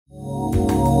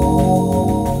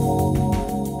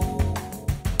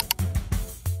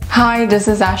Hi, this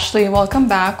is Ashley. Welcome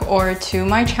back or to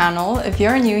my channel. If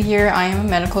you're new here, I am a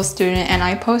medical student and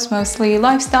I post mostly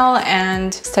lifestyle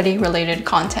and study related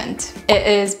content. It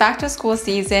is back to school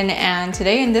season and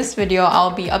today in this video, I'll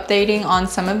be updating on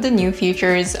some of the new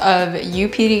features of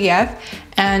UPDF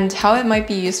and how it might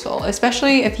be useful,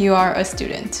 especially if you are a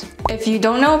student. If you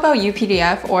don't know about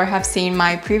UPDF or have seen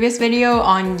my previous video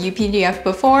on UPDF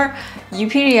before,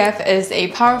 UPDF is a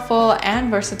powerful and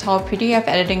versatile PDF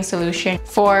editing solution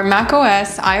for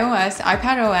macOS, iOS,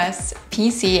 iPadOS,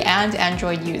 PC, and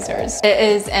Android users. It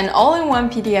is an all-in-one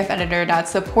PDF editor that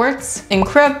supports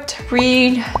encrypt,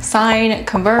 read, sign,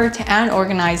 convert, and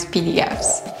organize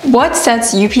PDFs. What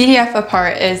sets UPDF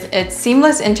apart is its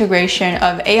seamless integration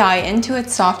of AI into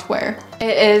its software.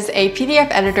 It is a PDF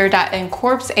editor that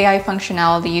incorporates AI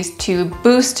functionalities to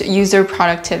boost user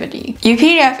productivity.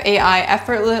 UPDF AI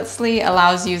effortlessly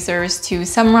allows users to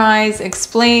summarize,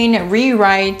 explain,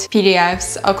 rewrite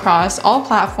PDFs across all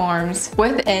platforms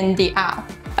within the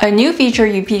app. A new feature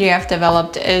UPDF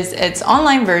developed is its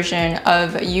online version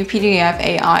of UPDF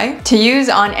AI to use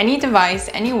on any device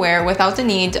anywhere without the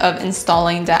need of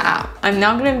installing the app. I'm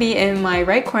now going to be in my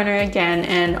right corner again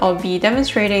and I'll be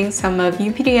demonstrating some of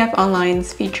UPDF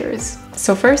Online's features.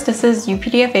 So first, this is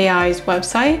UPDF AI's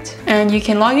website and you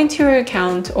can log into your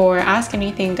account or ask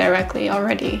anything directly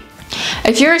already.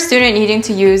 If you're a student needing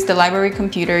to use the library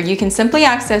computer, you can simply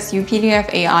access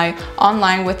UPDF AI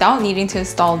online without needing to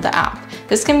install the app.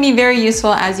 This can be very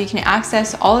useful as you can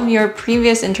access all of your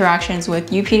previous interactions with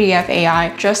UPDF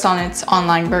AI just on its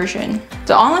online version.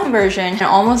 The online version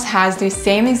almost has the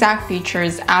same exact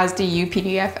features as the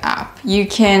UPDF app. You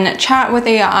can chat with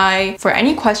AI for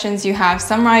any questions you have,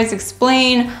 summarize,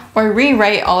 explain, or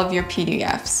rewrite all of your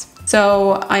PDFs.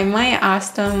 So I might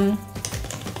ask them,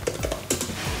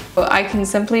 I can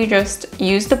simply just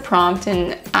use the prompt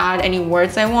and add any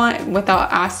words I want without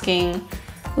asking,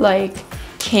 like,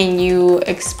 can you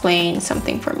explain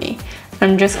something for me?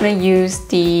 I'm just gonna use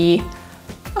the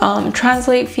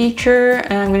translate feature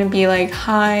and I'm gonna be like,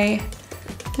 hi,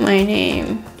 my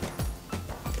name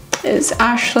is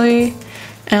Ashley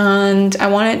and I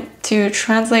want it to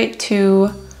translate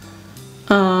to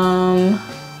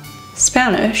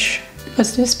Spanish.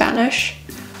 Let's do Spanish.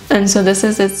 And so this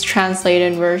is its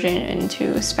translated version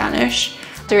into Spanish.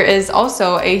 There is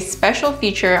also a special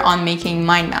feature on making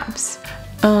mind maps.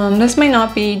 This might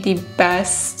not be the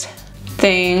best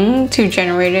thing to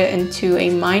generate it into a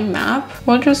mind map.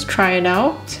 We'll just try it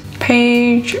out.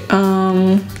 Page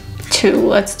 2.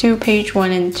 Let's do page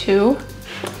 1 and 2.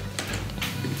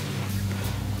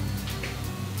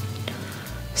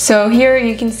 So here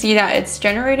you can see that it's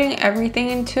generating everything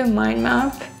into a mind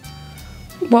map.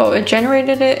 Whoa, it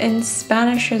generated it in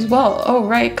Spanish as well. Oh,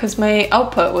 right, because my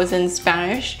output was in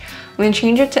Spanish. I'm going to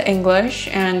change it to English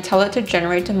and tell it to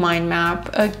generate the mind map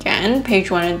again,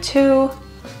 page 1 and 2.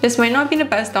 This might not be the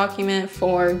best document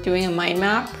for doing a mind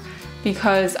map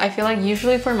because I feel like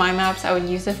usually for mind maps, I would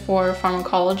use it for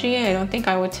pharmacology. I don't think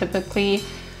I would typically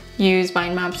use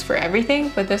mind maps for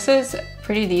everything, but this is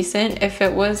pretty decent. If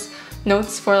it was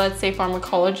notes for, let's say,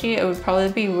 pharmacology, it would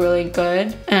probably be really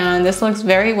good. And this looks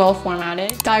very well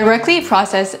formatted. Directly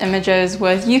process images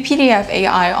with UPDF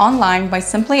AI online by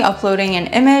simply uploading an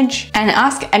image and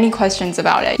ask any questions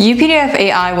about it. UPDF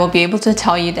AI will be able to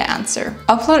tell you the answer.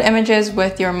 Upload images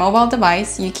with your mobile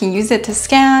device. You can use it to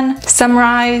scan,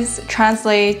 summarize,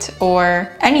 translate,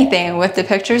 or anything with the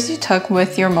pictures you took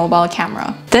with your mobile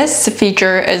camera. This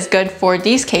feature is good for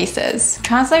these cases.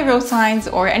 Translate road signs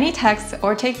or any text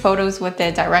or take photos with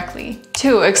it directly.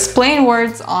 2. Explain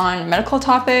words on medical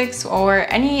topics or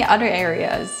any other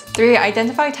areas. 3.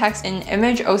 Identify text in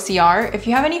image OCR. If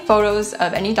you have any photos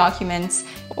of any documents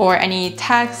or any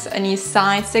text, any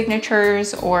signed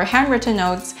signatures or handwritten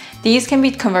notes, these can be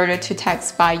converted to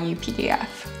text by UPDF.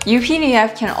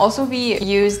 UPDF can also be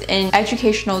used in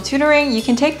educational tutoring. You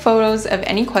can take photos of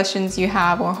any questions you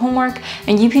have or homework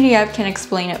and UPDF can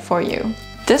explain it for you.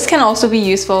 This can also be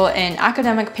useful in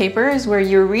academic papers where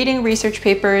you're reading research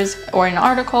papers or an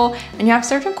article and you have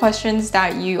certain questions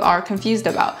that you are confused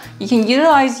about. You can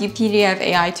utilize UPDF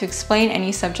AI to explain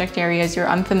any subject areas you're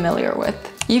unfamiliar with.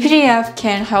 UPDF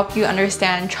can help you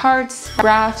understand charts,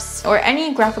 graphs, or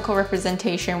any graphical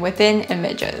representation within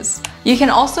images. You can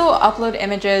also upload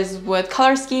images with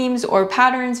color schemes or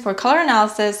patterns for color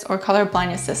analysis or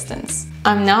colorblind assistance.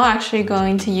 I'm now actually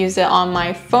going to use it on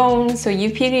my phone. So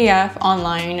UPDF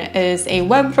Online is a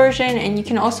web version and you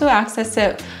can also access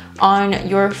it on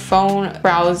your phone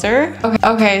browser.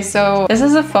 Okay, so this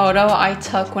is a photo I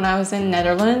took when I was in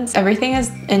Netherlands. Everything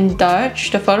is in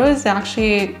Dutch. The photo is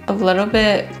actually a little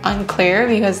bit unclear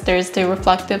because there's the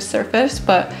reflective surface,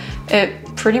 but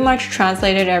it pretty much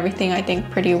translated everything, I think,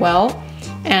 pretty well.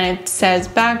 And it says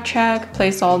bag check,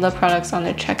 place all the products on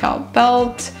the checkout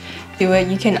belt. Do it.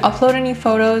 You can upload any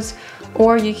photos,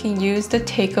 or you can use the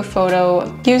take a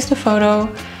photo. Use the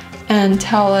photo and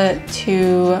tell it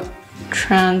to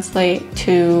translate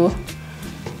to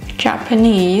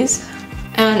Japanese.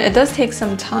 And it does take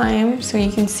some time, so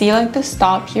you can see like the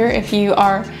stop here. If you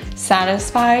are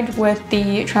satisfied with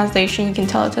the translation, you can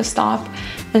tell it to stop.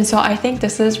 And so I think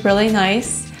this is really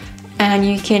nice. And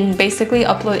you can basically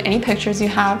upload any pictures you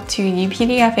have to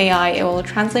UPDF AI. It will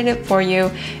translate it for you.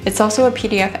 It's also a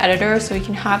PDF editor, so you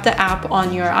can have the app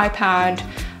on your iPad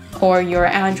or your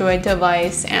Android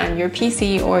device and your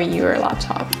PC or your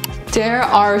laptop. There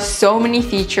are so many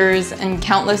features and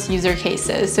countless user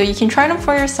cases, so you can try them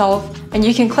for yourself, and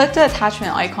you can click the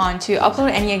attachment icon to upload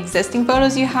any existing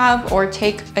photos you have or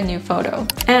take a new photo.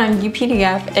 And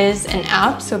UPDF is an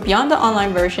app, so beyond the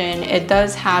online version, it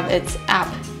does have its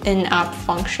in-app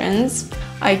functions.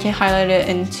 I can highlight it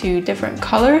into different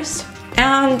colors,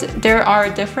 and there are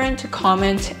different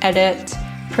comment, edit,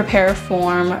 prepare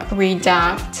form,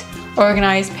 redact,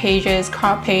 organize pages,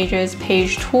 crop pages,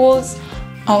 page tools,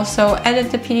 also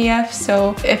edit the PDF.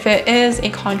 So if it is a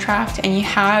contract and you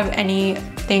have any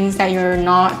things that you're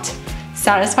not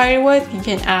satisfied with, you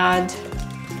can add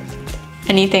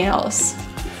anything else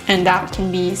and that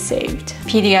can be saved.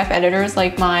 PDF editors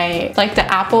like the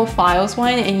Apple Files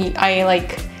one, and I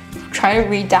like try to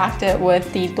redact it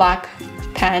with the black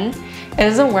pen. It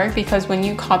doesn't work because when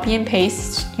you copy and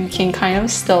paste, you can kind of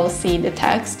still see the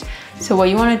text. So what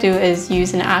you want to do is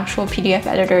use an actual PDF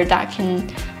editor that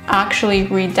can actually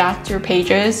redact your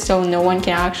pages so no one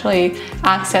can actually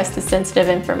access the sensitive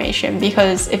information.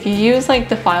 Because if you use like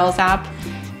the Files app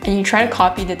and you try to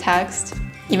copy the text,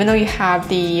 even though you have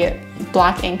the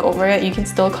black ink over it, you can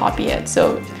still copy it.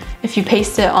 So if you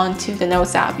paste it onto the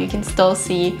Notes app, you can still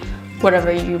see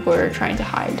whatever you were trying to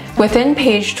hide. Within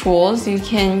page tools, you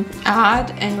can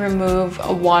add and remove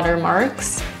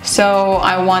watermarks. So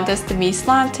I want this to be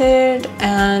slanted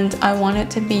and I want it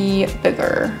to be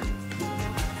bigger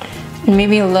and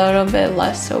maybe a little bit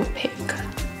less opaque.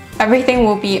 Everything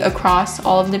will be across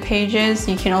all of the pages.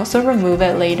 You can also remove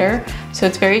it later, so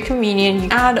it's very convenient. You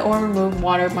can add or remove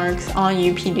watermarks on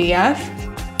UPDF.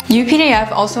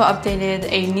 UPDF also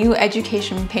updated a new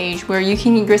education page where you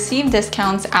can receive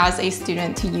discounts as a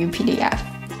student to UPDF.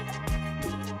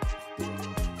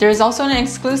 There is also an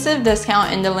exclusive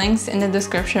discount in the links in the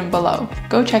description below.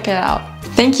 Go check it out.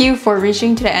 Thank you for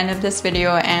reaching to the end of this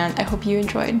video, and I hope you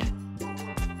enjoyed.